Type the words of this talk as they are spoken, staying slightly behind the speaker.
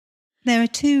There are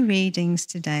two readings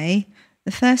today.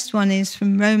 The first one is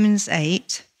from Romans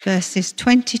 8, verses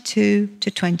 22 to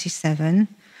 27,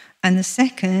 and the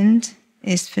second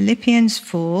is Philippians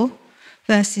 4,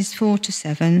 verses 4 to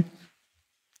 7.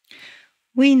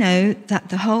 We know that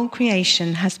the whole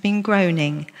creation has been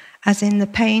groaning, as in the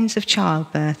pains of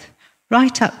childbirth,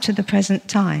 right up to the present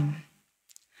time.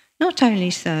 Not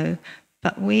only so,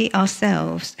 but we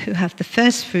ourselves, who have the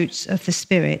first fruits of the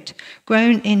Spirit,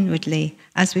 groan inwardly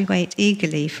as we wait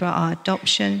eagerly for our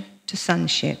adoption to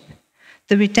sonship,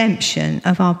 the redemption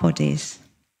of our bodies.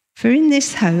 For in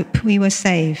this hope we were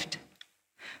saved.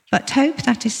 But hope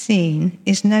that is seen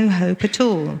is no hope at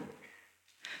all.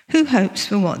 Who hopes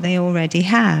for what they already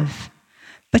have?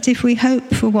 But if we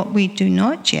hope for what we do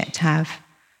not yet have,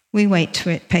 we wait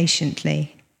for it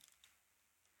patiently.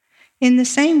 In the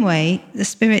same way, the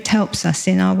Spirit helps us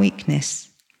in our weakness.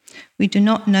 We do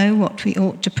not know what we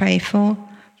ought to pray for,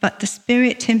 but the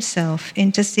Spirit himself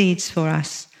intercedes for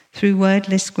us through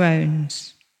wordless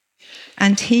groans.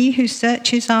 And he who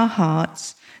searches our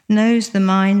hearts knows the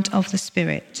mind of the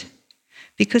Spirit,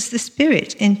 because the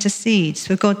Spirit intercedes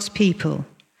for God's people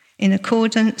in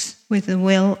accordance with the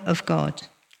will of God.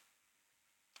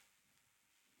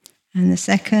 And the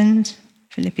second,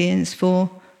 Philippians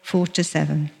 4, 4 to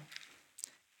 7.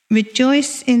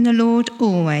 Rejoice in the Lord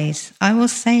always. I will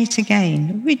say it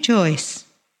again, rejoice.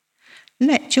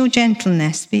 Let your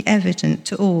gentleness be evident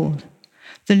to all.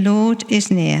 The Lord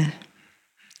is near.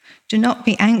 Do not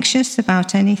be anxious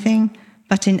about anything,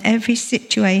 but in every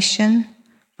situation,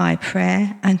 by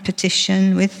prayer and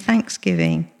petition with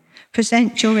thanksgiving,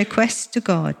 present your requests to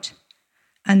God,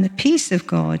 and the peace of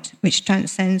God, which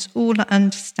transcends all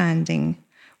understanding,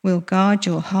 will guard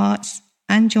your hearts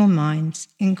and your minds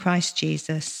in Christ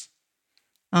Jesus.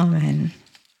 Amen.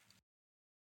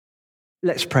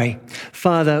 Let's pray.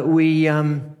 Father, we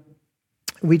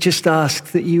just ask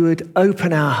that you would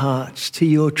open our hearts to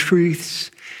your truths,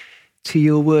 to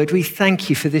your word. We thank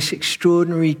you for this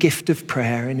extraordinary gift of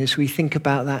prayer. And as we think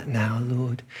about that now,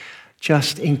 Lord,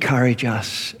 just encourage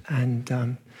us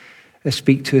and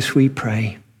speak to us, we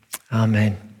pray.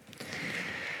 Amen.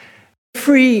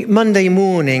 Every Monday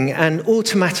morning, an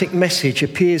automatic message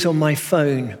appears on my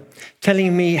phone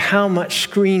telling me how much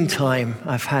screen time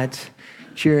I've had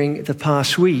during the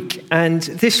past week. And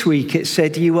this week it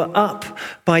said you were up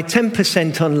by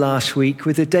 10% on last week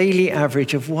with a daily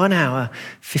average of 1 hour,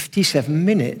 57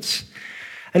 minutes.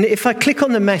 And if I click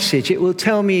on the message, it will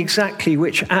tell me exactly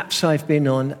which apps I've been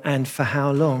on and for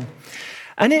how long.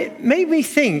 And it made me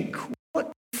think,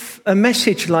 what if a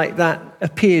message like that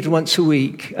appeared once a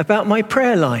week about my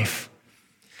prayer life?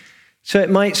 So it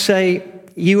might say,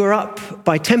 you were up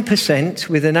by 10%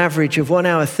 with an average of 1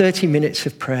 hour, 30 minutes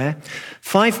of prayer,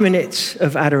 5 minutes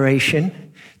of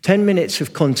adoration, 10 minutes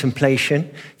of contemplation,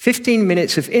 15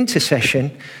 minutes of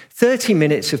intercession, 30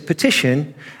 minutes of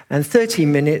petition, and 30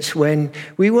 minutes when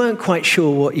we weren't quite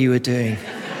sure what you were doing.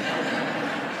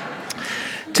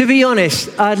 To be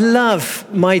honest, I'd love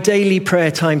my daily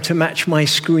prayer time to match my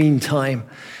screen time.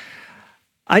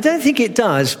 I don't think it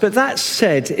does, but that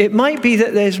said, it might be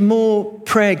that there's more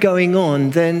prayer going on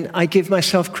than I give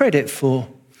myself credit for.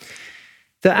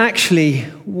 That actually,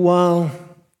 while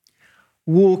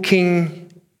walking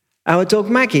our dog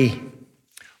Maggie,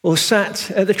 or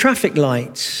sat at the traffic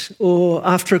lights, or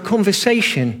after a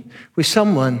conversation with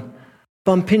someone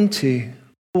bump into,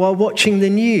 while watching the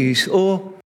news, or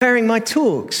preparing my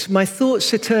talks, my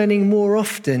thoughts are turning more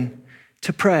often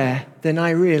to prayer than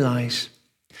I realize.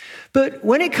 But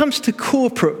when it comes to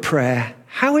corporate prayer,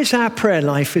 how is our prayer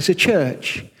life as a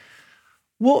church?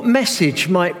 What message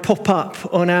might pop up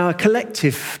on our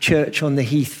collective Church on the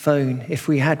Heath phone if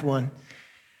we had one?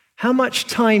 How much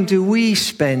time do we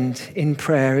spend in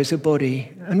prayer as a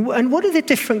body? And what are the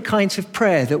different kinds of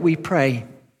prayer that we pray?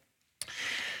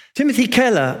 Timothy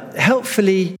Keller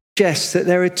helpfully suggests that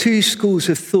there are two schools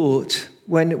of thought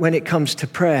when it comes to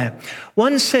prayer.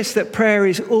 One says that prayer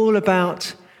is all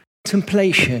about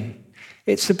contemplation.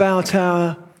 It's about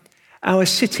our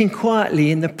sitting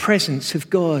quietly in the presence of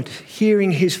God,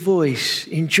 hearing his voice,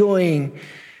 enjoying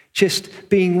just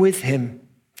being with him.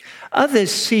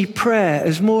 Others see prayer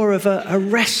as more of a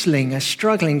wrestling, a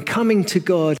struggling, coming to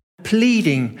God,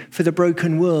 pleading for the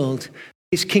broken world,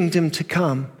 his kingdom to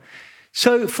come.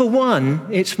 So for one,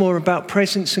 it's more about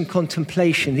presence and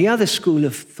contemplation. The other school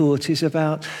of thought is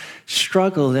about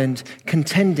struggle and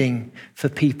contending for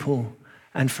people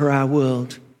and for our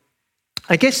world.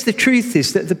 I guess the truth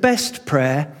is that the best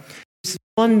prayer is the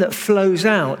one that flows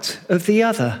out of the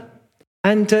other.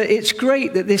 And it's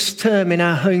great that this term in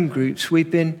our home groups,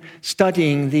 we've been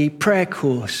studying the prayer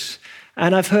course.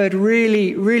 And I've heard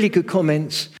really, really good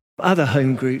comments other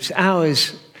home groups.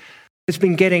 Ours has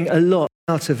been getting a lot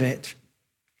out of it.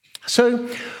 So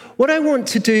what I want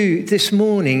to do this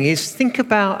morning is think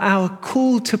about our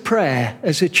call to prayer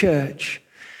as a church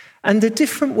and the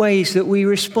different ways that we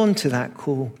respond to that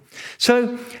call.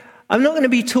 So I'm not going to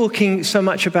be talking so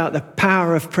much about the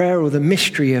power of prayer or the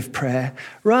mystery of prayer.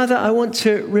 Rather, I want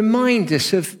to remind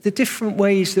us of the different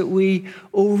ways that we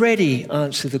already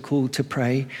answer the call to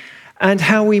pray and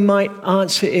how we might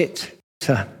answer it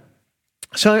better.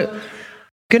 So I'm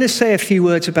going to say a few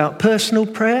words about personal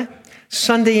prayer,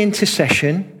 Sunday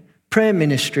intercession, prayer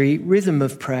ministry, rhythm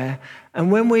of prayer,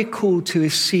 and when we're called to a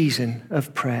season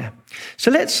of prayer.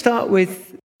 So let's start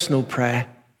with personal prayer.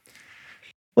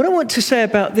 What I want to say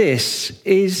about this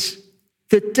is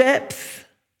the depth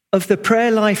of the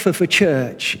prayer life of a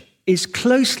church is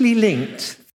closely linked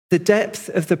to the depth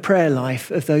of the prayer life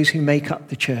of those who make up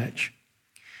the church.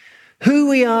 Who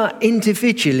we are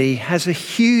individually has a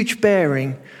huge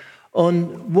bearing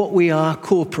on what we are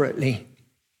corporately.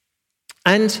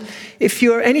 And if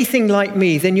you're anything like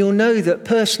me, then you'll know that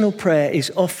personal prayer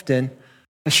is often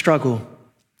a struggle.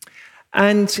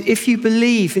 And if you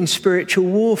believe in spiritual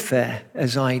warfare,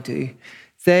 as I do,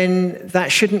 then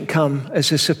that shouldn't come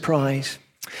as a surprise.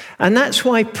 And that's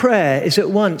why prayer is at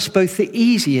once both the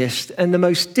easiest and the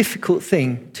most difficult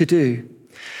thing to do.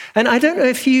 And I don't know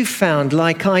if you've found,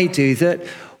 like I do, that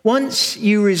once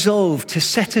you resolve to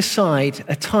set aside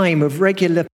a time of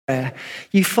regular prayer,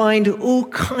 you find all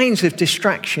kinds of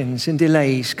distractions and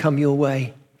delays come your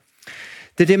way.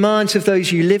 The demands of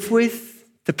those you live with,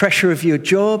 the pressure of your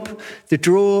job, the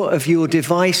draw of your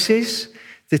devices,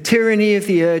 the tyranny of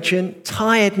the urgent,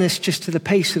 tiredness just to the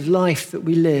pace of life that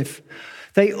we live,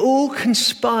 they all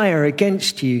conspire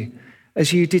against you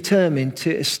as you determine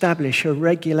to establish a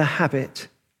regular habit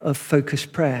of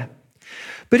focused prayer.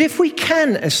 But if we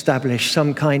can establish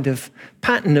some kind of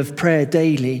pattern of prayer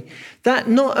daily, that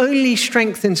not only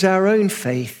strengthens our own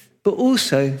faith, but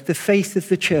also the faith of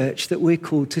the church that we're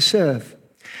called to serve.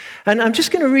 And I'm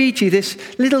just going to read you this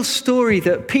little story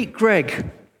that Pete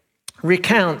Greig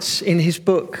recounts in his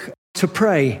book, To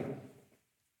Pray.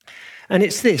 And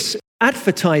it's this: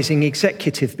 advertising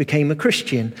executive became a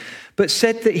Christian, but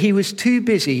said that he was too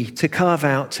busy to carve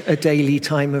out a daily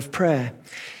time of prayer.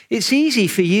 It's easy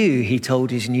for you, he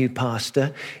told his new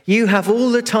pastor. You have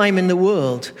all the time in the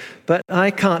world, but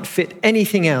I can't fit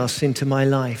anything else into my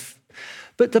life.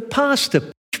 But the pastor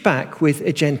pushed back with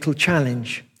a gentle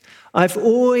challenge. I've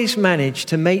always managed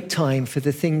to make time for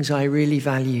the things I really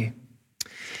value.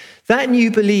 That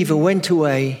new believer went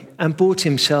away and bought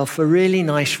himself a really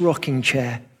nice rocking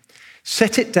chair,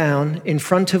 set it down in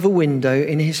front of a window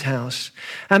in his house,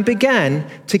 and began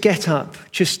to get up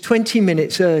just 20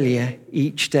 minutes earlier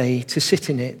each day to sit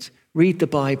in it, read the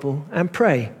Bible, and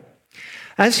pray.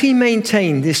 As he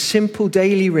maintained this simple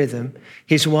daily rhythm,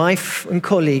 his wife and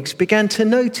colleagues began to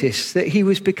notice that he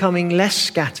was becoming less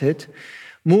scattered,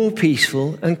 more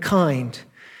peaceful and kind.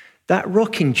 That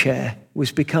rocking chair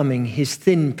was becoming his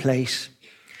thin place.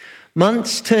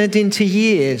 Months turned into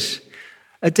years.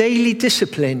 A daily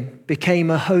discipline became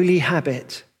a holy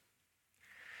habit.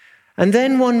 And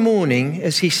then one morning,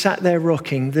 as he sat there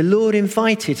rocking, the Lord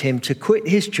invited him to quit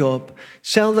his job,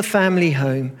 sell the family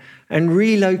home, and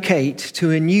relocate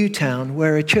to a new town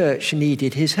where a church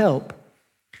needed his help.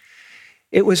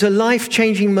 It was a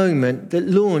life-changing moment that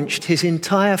launched his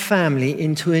entire family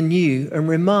into a new and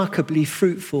remarkably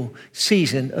fruitful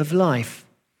season of life.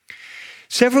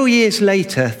 Several years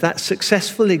later, that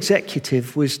successful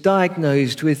executive was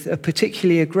diagnosed with a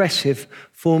particularly aggressive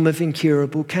form of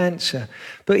incurable cancer,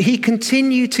 but he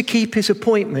continued to keep his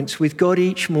appointments with God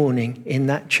each morning in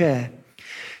that chair.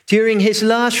 During his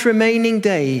last remaining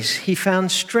days, he found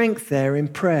strength there in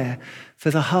prayer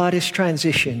for the hardest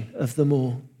transition of them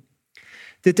all.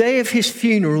 The day of his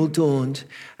funeral dawned,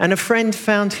 and a friend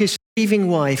found his grieving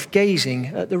wife gazing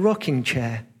at the rocking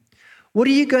chair. What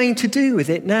are you going to do with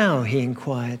it now? He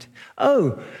inquired.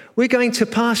 Oh, we're going to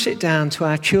pass it down to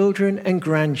our children and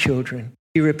grandchildren,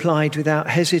 he replied without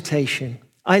hesitation.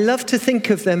 I love to think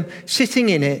of them sitting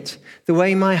in it the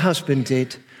way my husband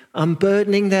did,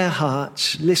 unburdening their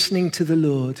hearts, listening to the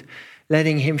Lord,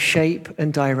 letting him shape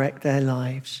and direct their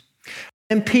lives.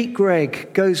 And Pete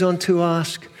Greig goes on to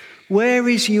ask, where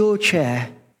is your chair?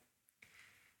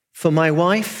 For my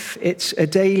wife, it's a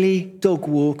daily dog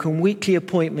walk and weekly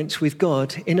appointments with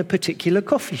God in a particular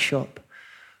coffee shop.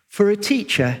 For a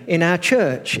teacher in our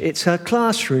church, it's her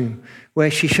classroom where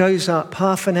she shows up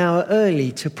half an hour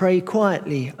early to pray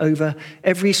quietly over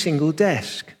every single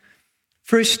desk.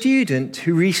 For a student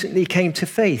who recently came to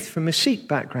faith from a Sikh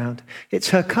background,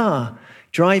 it's her car.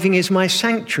 Driving is my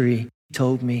sanctuary.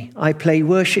 told me. I play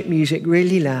worship music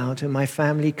really loud and my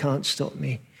family can't stop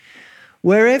me.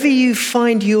 Wherever you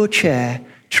find your chair,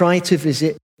 try to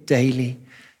visit daily.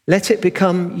 Let it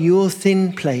become your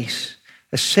thin place,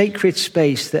 a sacred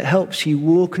space that helps you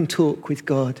walk and talk with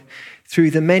God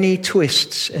through the many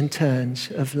twists and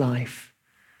turns of life.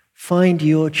 Find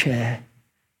your chair.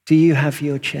 Do you have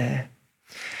your chair?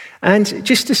 And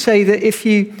just to say that if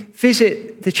you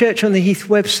visit the Church on the Heath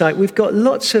website, we've got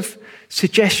lots of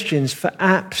suggestions for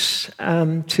apps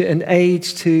and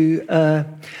aids to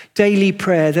daily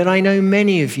prayer that I know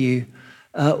many of you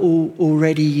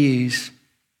already use.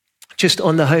 Just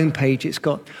on the homepage, it's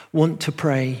got Want to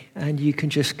Pray, and you can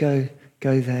just go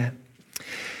there.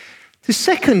 The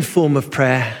second form of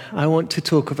prayer I want to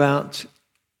talk about,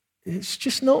 it's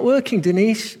just not working,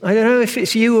 Denise. I don't know if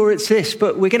it's you or it's this,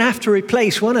 but we're going to have to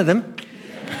replace one of them.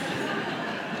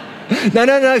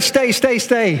 No,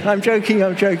 stay. I'm joking.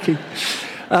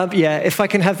 Yeah, if I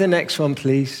can have the next one,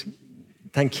 please.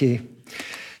 Thank you.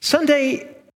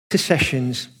 Sunday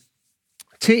intercessions.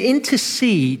 To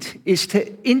intercede is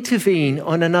to intervene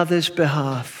on another's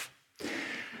behalf.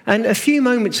 And a few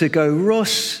moments ago,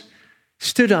 Ross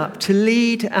stood up to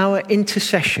lead our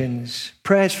intercessions,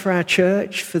 prayers for our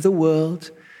church, for the world,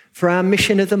 for our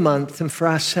mission of the month, and for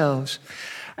ourselves.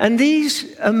 And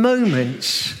these are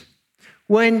moments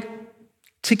when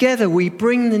together we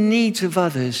bring the needs of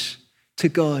others to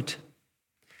God.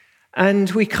 And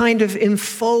we kind of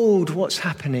enfold what's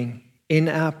happening in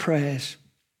our prayers.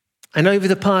 And over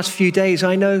the past few days,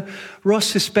 I know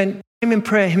Ross has spent time in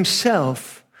prayer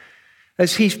himself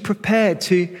as he's prepared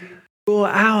to draw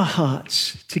our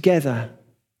hearts together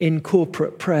in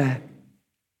corporate prayer.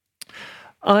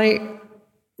 I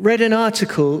read an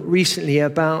article recently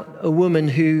about a woman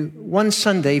who one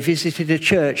Sunday visited a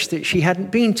church that she hadn't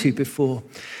been to before.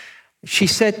 She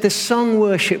said the song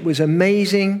worship was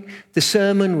amazing, the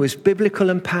sermon was biblical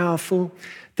and powerful,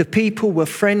 the people were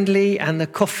friendly, and the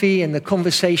coffee and the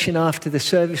conversation after the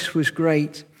service was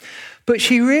great. But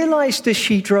she realized as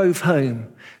she drove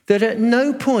home that at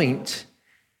no point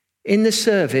in the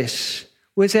service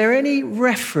was there any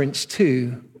reference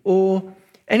to or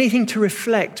anything to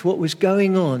reflect what was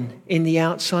going on in the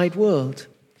outside world.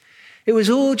 It was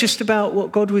all just about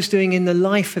what God was doing in the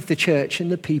life of the church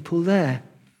and the people there.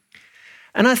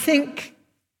 And I think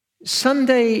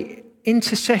Sunday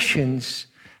intercessions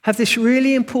have this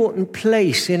really important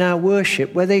place in our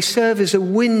worship where they serve as a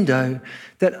window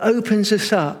that opens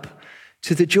us up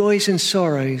to the joys and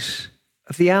sorrows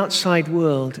of the outside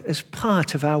world as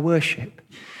part of our worship.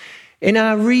 In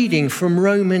our reading from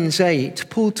Romans 8,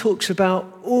 Paul talks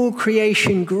about all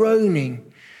creation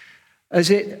groaning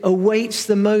as it awaits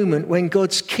the moment when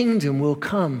God's kingdom will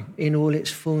come in all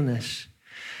its fullness.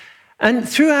 And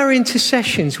through our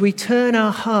intercessions, we turn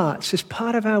our hearts as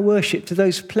part of our worship to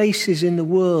those places in the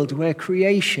world where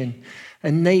creation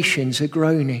and nations are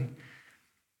groaning.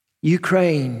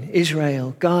 Ukraine,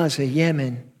 Israel, Gaza,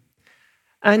 Yemen.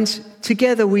 And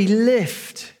together we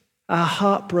lift our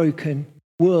heartbroken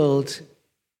world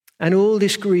and all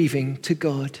this grieving to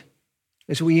God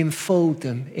as we enfold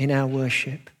them in our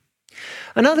worship.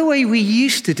 Another way we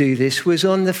used to do this was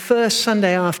on the first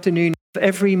Sunday afternoon of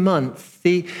every month.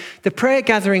 The prayer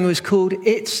gathering was called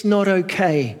It's Not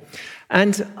Okay.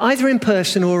 And either in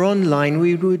person or online,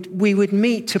 we would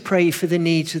meet to pray for the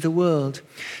needs of the world.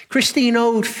 Christine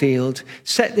Oldfield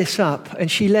set this up, and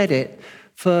she led it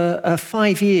for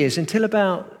 5 years until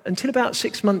about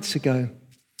 6 months ago.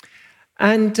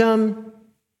 And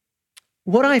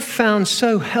what I found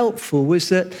so helpful was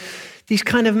that these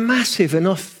kind of massive and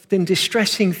often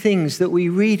distressing things that we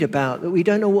read about, that we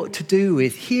don't know what to do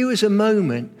with, here was a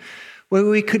moment where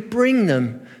we could bring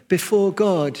them before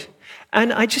God.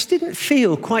 And I just didn't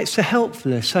feel quite so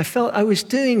helpless. I felt I was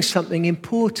doing something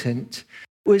important,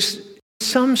 was in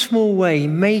some small way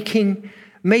making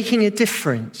a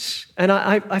difference. And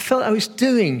I felt I was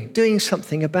doing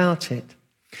something about it.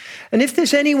 And if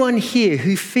there's anyone here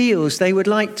who feels they would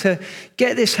like to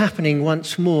get this happening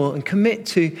once more and commit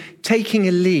to taking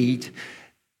a lead,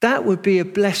 that would be a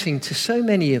blessing to so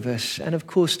many of us, and of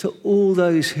course to all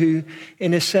those who,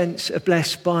 in a sense, are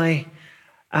blessed by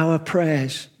our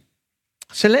prayers.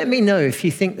 So let me know if you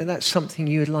think that that's something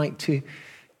you would like to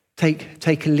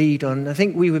take a lead on. I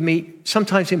think we would meet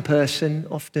sometimes in person,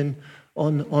 often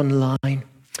online.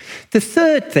 The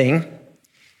third thing,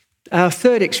 our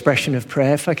third expression of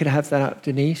prayer, if I could have that up,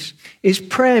 Denise, is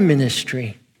prayer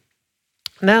ministry.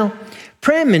 Now,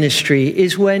 prayer ministry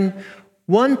is when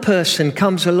one person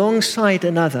comes alongside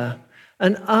another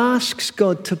and asks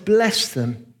God to bless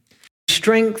them,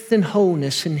 strength and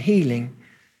wholeness and healing,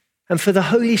 and for the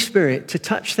Holy Spirit to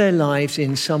touch their lives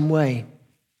in some way.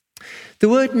 The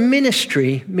word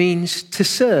ministry means to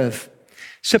serve.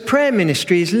 So prayer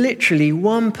ministry is literally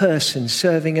one person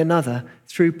serving another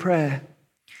through prayer.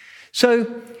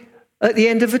 So at the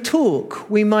end of a talk,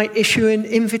 we might issue an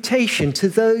invitation to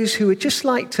those who would just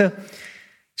like to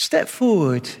step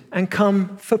forward and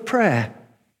come for prayer.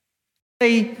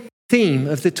 The theme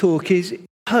of the talk is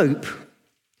hope.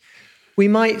 We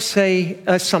might say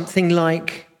something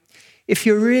like, if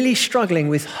you're really struggling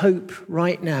with hope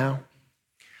right now,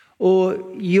 or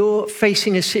you're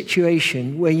facing a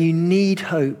situation where you need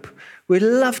hope, we'd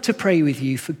love to pray with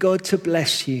you for God to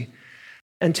bless you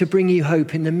and to bring you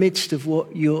hope in the midst of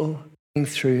what you're going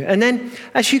through. And then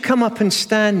as you come up and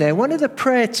stand there, one of the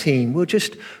prayer team will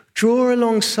just draw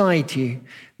alongside you,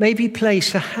 maybe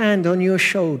place a hand on your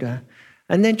shoulder,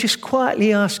 and then just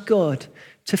quietly ask God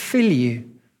to fill you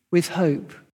with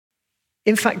hope.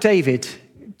 In fact, David,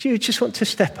 do you just want to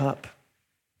step up?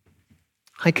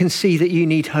 I can see that you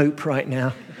need hope right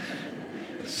now.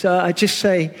 So I just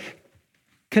say,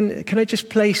 can I just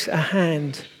place a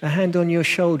hand on your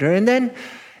shoulder? And then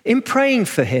in praying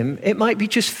for him, it might be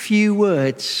just few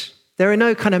words. There are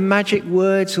no kind of magic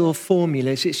words or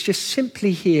formulas. It's just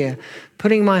simply here,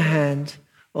 putting my hand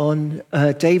on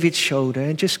David's shoulder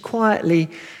and just quietly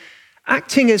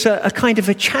acting as a kind of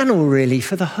a channel, really,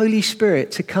 for the Holy Spirit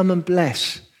to come and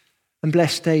bless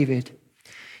David.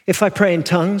 If I pray in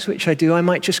tongues, which I do, I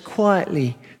might just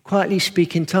quietly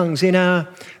speak in tongues. In our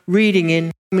reading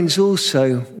in Romans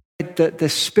also, that the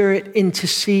Spirit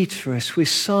intercedes for us with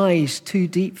sighs too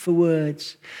deep for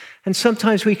words. And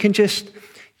sometimes we can just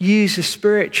use a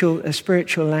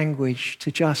spiritual language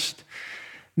to just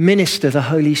minister the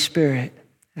Holy Spirit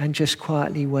and just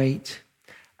quietly wait.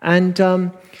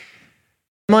 And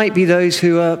might be those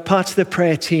who are part of the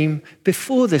prayer team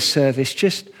before the service,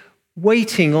 just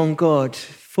waiting on God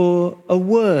for a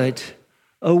word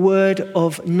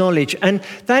of knowledge. And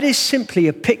that is simply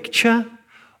a picture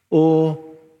or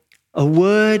a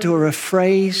word or a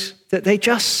phrase that they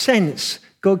just sense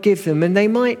God give them. And they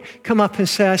might come up and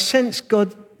say, I sense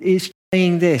God is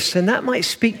saying this. And that might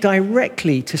speak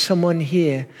directly to someone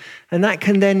here. And that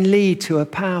can then lead to a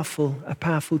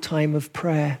powerful time of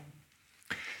prayer.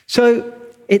 So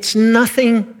it's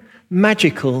nothing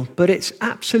magical, but it's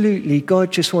absolutely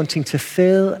God just wanting to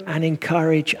fill and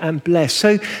encourage and bless.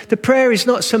 So the prayer is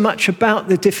not so much about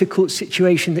the difficult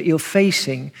situation that you're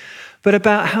facing, but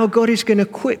about how God is going to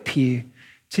equip you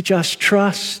to just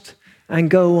trust and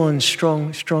go on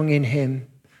strong in him.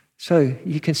 So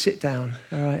you can sit down,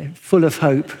 all right, full of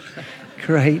hope.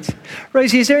 Great.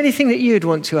 Rosie, is there anything that you'd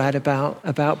want to add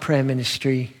about prayer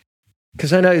ministry?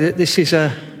 Because I know that this is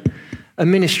a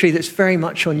ministry that's very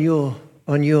much on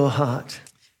your heart.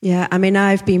 Yeah, I mean,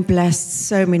 I've been blessed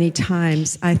so many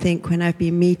times, I think, when I've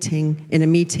been in a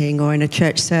meeting or in a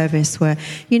church service where,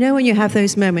 when you have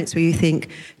those moments where you think,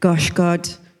 gosh, God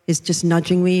is just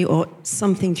nudging me, or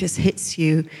something just hits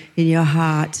you in your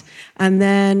heart. And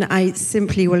then I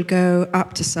simply will go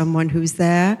up to someone who's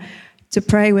there to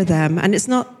pray with them. And it's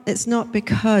not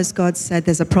because God said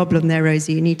there's a problem there,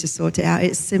 Rosie, you need to sort it out.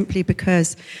 It's simply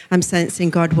because I'm sensing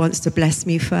God wants to bless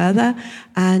me further.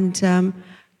 And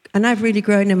I've really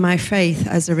grown in my faith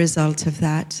as a result of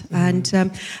that.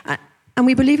 Mm-hmm. And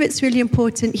we believe it's really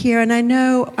important here. And I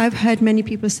know I've heard many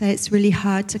people say it's really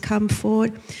hard to come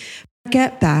forward. I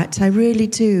get that, I really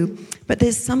do. But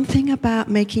there's something about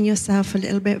making yourself a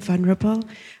little bit vulnerable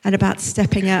and about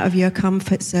stepping out of your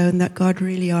comfort zone that God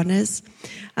really honors.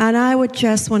 And I would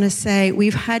just want to say,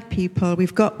 we've had people,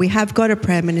 we have got a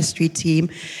prayer ministry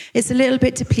team. It's a little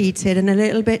bit depleted and a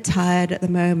little bit tired at the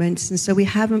moment. And so we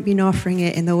haven't been offering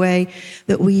it in the way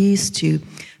that we used to.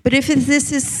 But if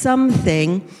this is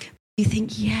something you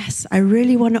think, yes, I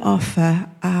really want to offer,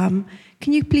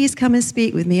 can you please come and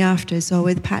speak with me afterwards or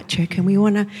with Patrick? And we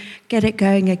want to get it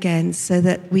going again so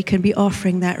that we can be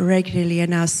offering that regularly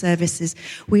in our services.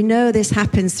 We know this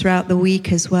happens throughout the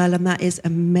week as well, and that is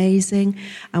amazing.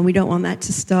 And we don't want that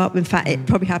to stop. In fact, it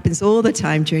probably happens all the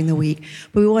time during the week.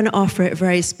 But we want to offer it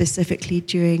very specifically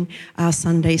during our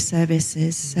Sunday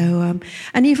services. So,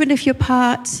 and even if you're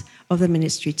part of the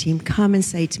ministry team, come and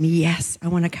say to me, yes, I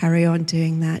want to carry on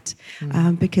doing that,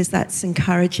 because that's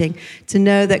encouraging to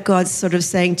know that God's sort of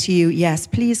saying to you, yes,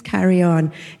 please carry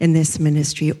on in this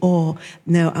ministry, or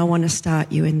no, I want to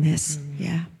start you in this.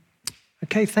 Yeah.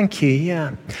 Okay, thank you.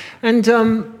 Yeah. And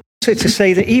also to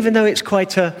say that even though it's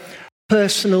quite a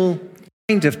personal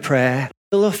kind of prayer,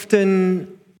 we'll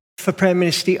often for prayer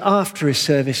ministry after a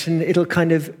service, and it'll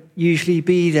kind of usually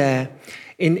be there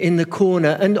in the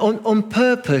corner. And on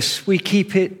purpose, we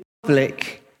keep it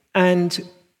public and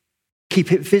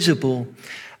keep it visible.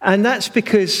 And that's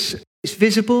because it's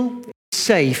visible, it's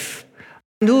safe,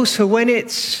 and also when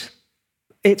it's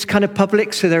kind of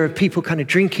public, so there are people kind of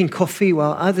drinking coffee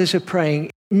while others are praying,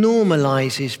 it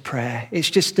normalizes prayer.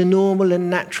 It's just a normal and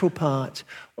natural part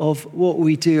of what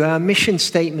we do. Our mission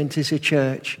statement as a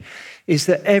church is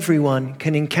that everyone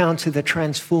can encounter the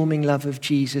transforming love of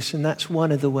Jesus, and that's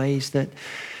one of the ways that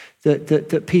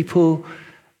people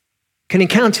can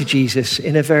encounter Jesus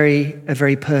in a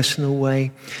very personal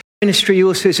way. Ministry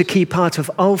also is a key part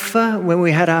of Alpha. When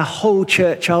we had our whole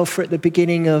church Alpha at the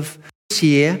beginning of this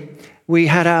year, we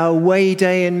had our away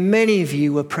day, and many of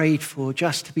you were prayed for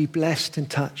just to be blessed and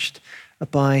touched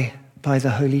by the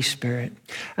Holy Spirit.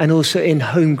 And also in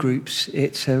home groups,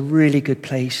 it's a really good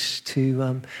place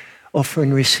to offer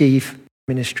and receive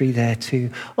ministry there too.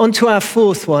 On to our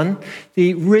fourth one,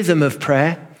 the rhythm of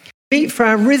prayer. Meet for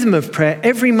our rhythm of prayer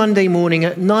every Monday morning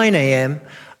at 9 a.m.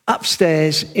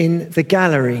 upstairs in the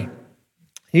gallery.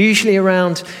 Usually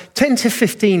around 10 to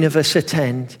 15 of us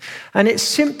attend. And it's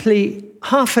simply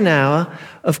half an hour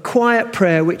of quiet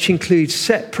prayer, which includes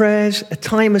set prayers, a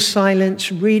time of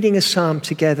silence, reading a psalm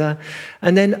together,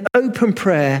 and then open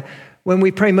prayer when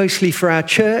we pray mostly for our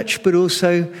church, but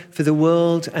also for the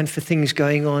world and for things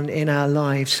going on in our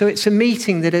lives. So it's a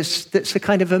meeting that's a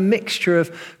kind of a mixture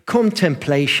of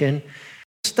contemplation,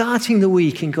 starting the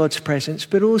week in God's presence,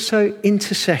 but also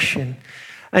intercession.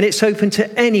 And it's open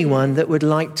to anyone that would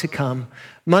like to come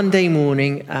Monday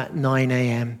morning at 9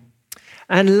 a.m.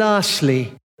 And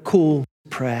lastly, call to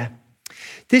prayer.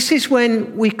 This is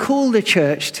when we call the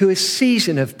church to a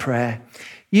season of prayer.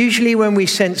 Usually when we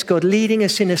sense God leading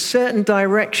us in a certain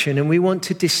direction and we want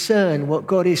to discern what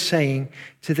God is saying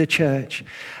to the church.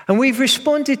 And we've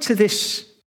responded to this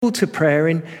call to prayer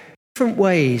in different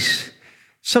ways.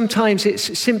 Sometimes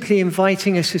it's simply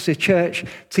inviting us as a church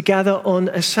to gather on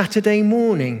a Saturday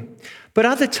morning. But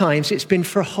other times it's been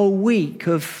for a whole week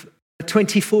of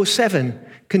 24/7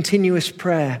 continuous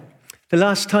prayer. The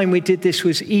last time we did this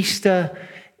was Easter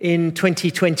in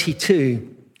 2022,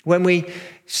 when we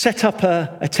set up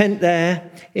a tent there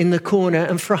in the corner,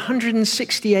 and for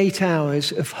 168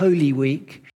 hours of Holy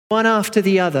Week, one after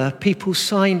the other, people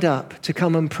signed up to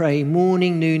come and pray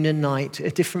morning, noon, and night, a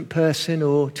different person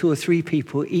or 2 or 3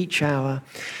 people each hour.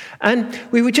 And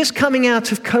we were just coming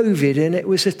out of COVID, and it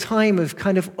was a time of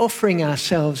kind of offering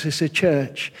ourselves as a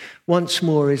church once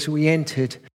more as we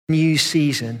entered a new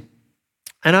season.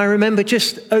 And I remember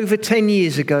just over 10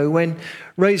 years ago when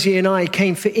Rosie and I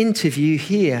came for interview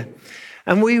here,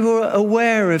 and we were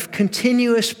aware of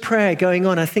continuous prayer going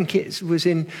on. I think it was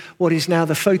in what is now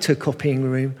the photocopying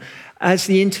room, as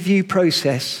the interview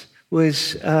process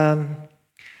was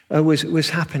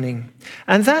happening.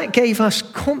 And that gave us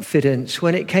confidence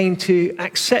when it came to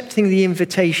accepting the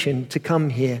invitation to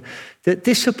come here, that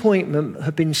this appointment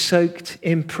had been soaked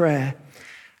in prayer.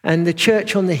 And the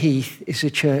church on the Heath is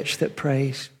a church that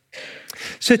prays.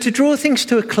 So to draw things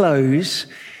to a close,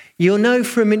 you'll know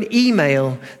from an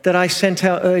email that I sent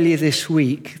out earlier this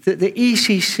week that the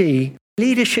ECC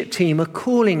leadership team are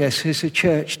calling us as a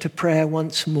church to prayer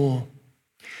once more.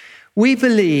 We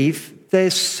believe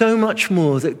there's so much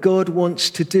more that God wants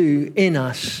to do in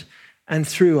us and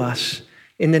through us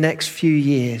in the next few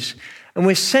years. And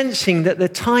we're sensing that the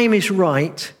time is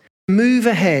right to move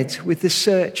ahead with the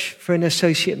search for an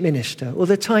associate minister, or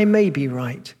the time may be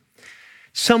right.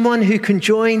 Someone who can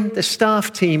join the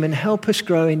staff team and help us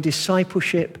grow in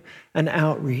discipleship and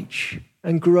outreach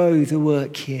and grow the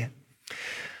work here.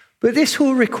 But this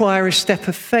will require a step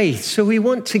of faith. So we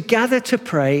want to gather to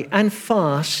pray and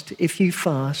fast, if you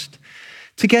fast,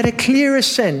 to get a clearer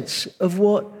sense of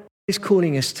what is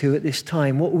calling us to at this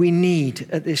time, what we need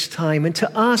at this time, and to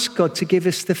ask God to give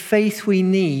us the faith we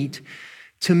need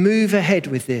to move ahead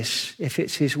with this, if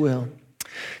it's his will.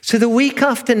 So the week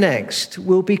after next,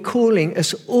 we'll be calling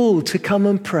us all to come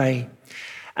and pray.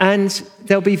 And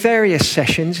there'll be various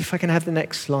sessions, if I can have the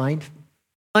next slide.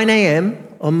 9 a.m.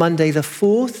 on Monday the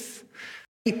 4th,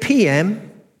 8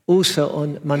 p.m. also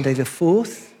on Monday the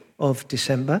 4th of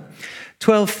December,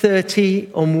 12:30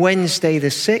 on Wednesday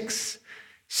the 6th,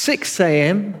 6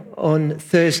 a.m. on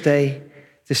Thursday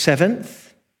the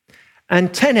 7th,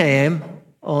 and 10 a.m.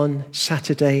 on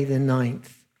Saturday the 9th.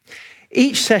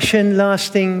 Each session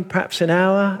lasting perhaps an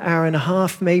hour, hour and a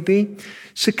half maybe.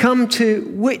 So come to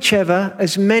whichever,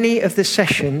 as many of the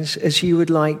sessions as you would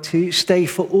like to. Stay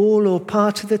for all or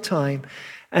part of the time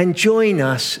and join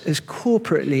us as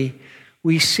corporately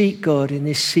we seek God in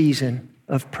this season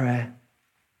of prayer.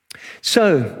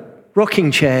 So,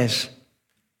 rocking chairs,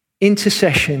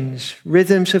 intercessions,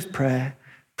 rhythms of prayer,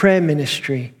 prayer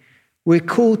ministry. We're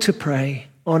called to pray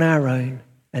on our own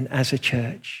and as a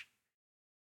church.